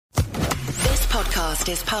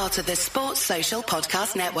podcast is part of the Sports Social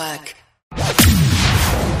Podcast Network.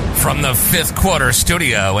 From the Fifth Quarter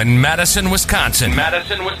Studio in Madison, Wisconsin,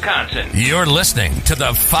 you're listening to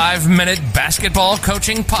the 5-Minute Basketball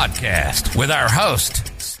Coaching Podcast with our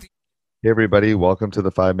host. Hey, everybody. Welcome to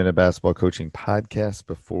the 5-Minute Basketball Coaching Podcast.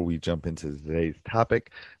 Before we jump into today's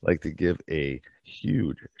topic, I'd like to give a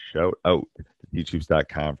huge shout out to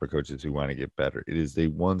teachhoops.com for coaches who want to get better. It is a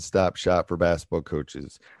one-stop shop for basketball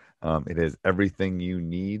coaches. It has everything you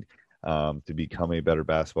need to become a better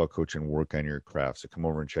basketball coach and work on your craft. So come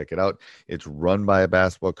over and check it out. It's run by a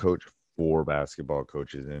basketball coach for basketball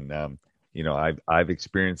coaches. And, I've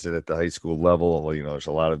experienced it at the high school level. There's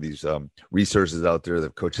a lot of these resources out there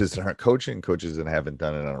that coaches that aren't coaching, coaches that haven't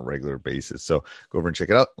done it on a regular basis. So go over and check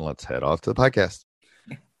it out, and let's head off to the podcast.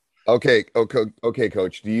 Okay,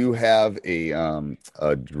 Coach, do you have a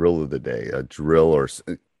drill of the day, a drill or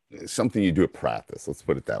something you do at practice, let's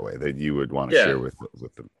put it that way, that you would want to share with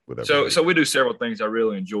everybody? So we do several things I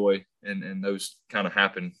really enjoy, and those kind of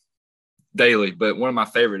happen daily. But one of my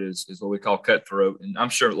favorite is what we call cutthroat. And I'm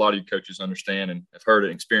sure a lot of you coaches understand and have heard it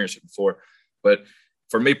and experienced it before. But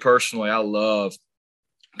for me personally, I love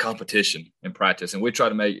competition in practice. And we try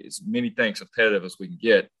to make as many things competitive as we can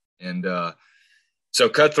get. And so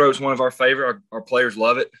cutthroat is one of our favorite. Our players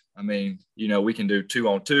love it. I mean, we can do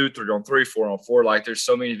 2-on-2, 3-on-3, 4-on-4. Like, there's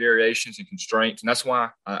so many variations and constraints. And that's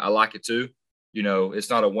why I like it too. It's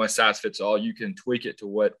not a one size fits all. You can tweak it to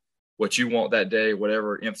what you want that day,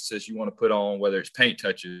 whatever emphasis you want to put on, whether it's paint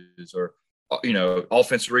touches or,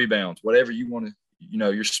 offensive rebounds, whatever you want to,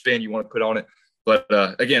 your spin you want to put on it. But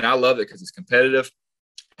again, I love it because it's competitive.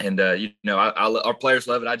 And, our players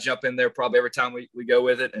love it. I jump in there probably every time we go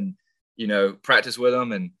with it and, practice with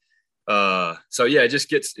them. And it just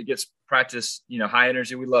gets practice, high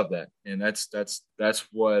energy. We love that. And that's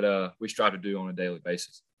what we strive to do on a daily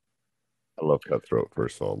basis. I love cutthroat,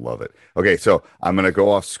 first of all. Love it. Okay, so I'm going to go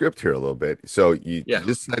off script here a little bit. So you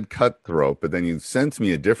just said cutthroat, but then you sent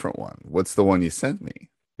me a different one. What's the one you sent me?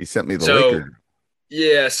 You sent me the Laker.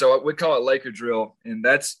 Yeah, so we call it Laker drill, and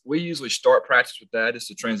we usually start practice with that. It's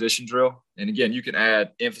a transition drill. And again, you can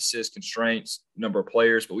add emphasis, constraints, number of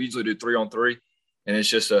players, but we usually do 3-on-3, and it's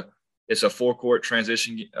just a 4-court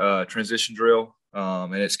transition drill,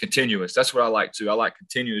 and it's continuous. That's what I like too. I like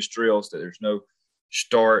continuous drills that there's no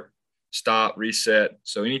start, stop, reset.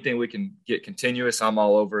 So anything we can get continuous, I'm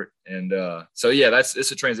all over it. And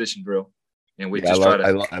it's a transition drill, and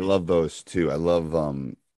I love those too. I love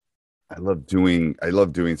doing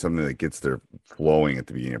something that gets their flowing at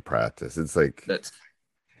the beginning of practice. It's like that's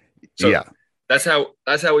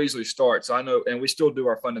how we usually start. So I know, and we still do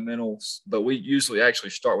our fundamentals, but we usually actually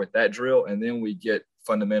start with that drill, and then we get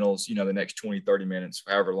fundamentals, the next 20, 30 minutes,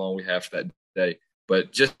 however long we have for that day.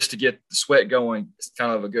 But just to get the sweat going, it's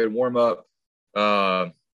kind of a good warm up.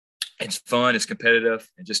 It's fun, it's competitive,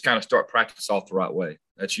 and just kind of start practice off the right way.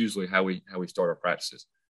 That's usually how we start our practices.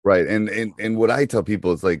 Right. And what I tell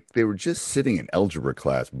people is, like, they were just sitting in algebra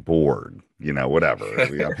class bored, whatever.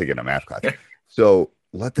 I'm picking a math class. So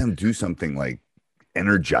let them do something like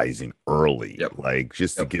energizing early, like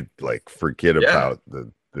just to get, like, forget about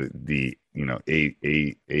the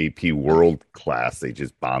AP world class they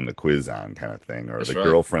just bombed the quiz on kind of thing, or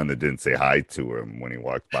girlfriend that didn't say hi to him when he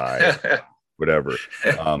walked by. Whatever.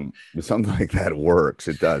 Something like that works.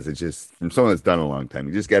 It does. It's just, from someone that's done it a long time,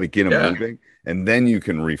 you just got to get them moving, and then you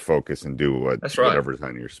can refocus and do whatever's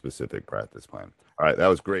on your specific practice plan. All right. That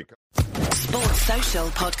was great. Sports Social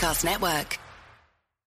Podcast Network.